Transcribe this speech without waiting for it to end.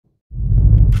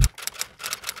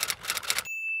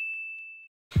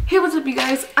Hey, what's up you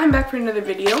guys? I'm back for another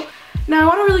video. Now I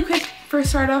want to really quick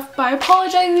first start off by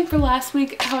apologizing for last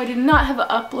week, how I did not have an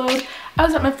upload. I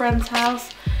was at my friend's house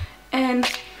and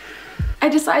I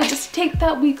decided just to take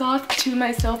that week off to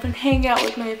myself and hang out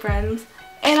with my friends.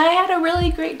 And I had a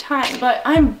really great time, but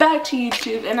I'm back to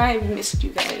YouTube and I missed you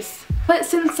guys. But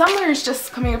since summer is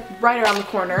just coming up right around the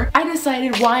corner, I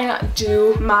decided why not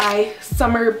do my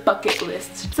summer bucket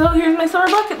list. So here's my summer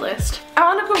bucket list. I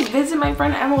want to go visit my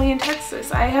friend Emily in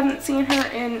Texas. I haven't seen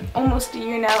her in almost a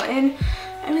year now and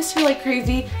I miss her like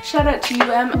crazy. Shout out to you,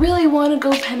 Em. I really want to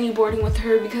go penny boarding with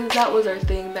her because that was our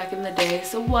thing back in the day.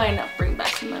 So why not bring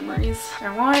back some memories?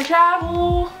 I want to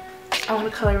travel. I want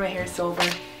to color my hair silver.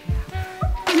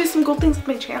 Do some cool things with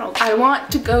my channel. I want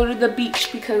to go to the beach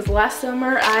because last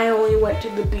summer I only went to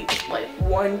the beach like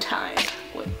one time,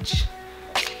 which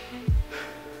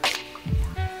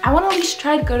I want to at least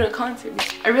try to go to a concert.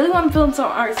 I really want to film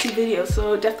some artsy videos,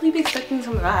 so definitely be expecting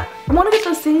some of that. I want to get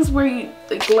those things where you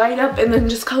like light up and then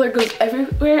just color goes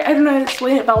everywhere. I don't know how to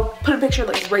explain it, but I'll put a picture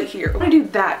like right here. I want to do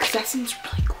that because that seems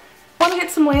really cool. I want to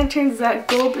get some lanterns that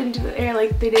go up into the air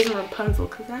like they did in Rapunzel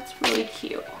because that's really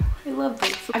cute. I love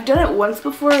those. I've done it once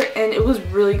before and it was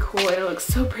really cool and it looks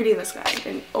so pretty in the sky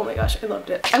and oh my gosh, I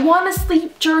loved it. I want to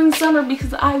sleep during summer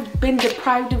because I've been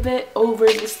deprived of it over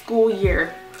the school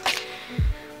year.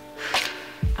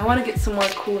 I want to get some more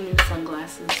cool new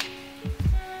sunglasses.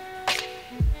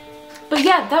 But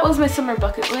yeah, that was my summer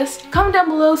bucket list. Comment down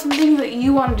below some things that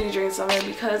you want to do during summer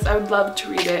because I would love to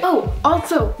read it. Oh,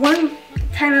 also, one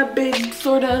kind of big,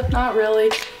 sort of, not really,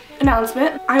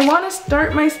 announcement. I want to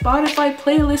start my Spotify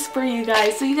playlist for you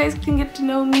guys so you guys can get to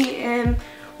know me and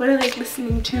what I like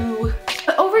listening to.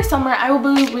 But over summer I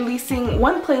will be releasing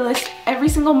one playlist every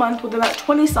single month with about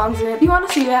 20 songs in it. If you want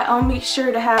to see that, I'll make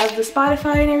sure to have the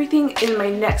Spotify and everything in my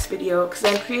next video because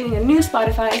I'm creating a new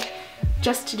Spotify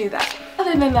just to do that.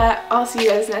 Other than that, I'll see you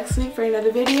guys next week for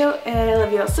another video and I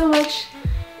love you all so much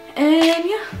and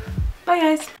yeah, bye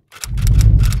guys.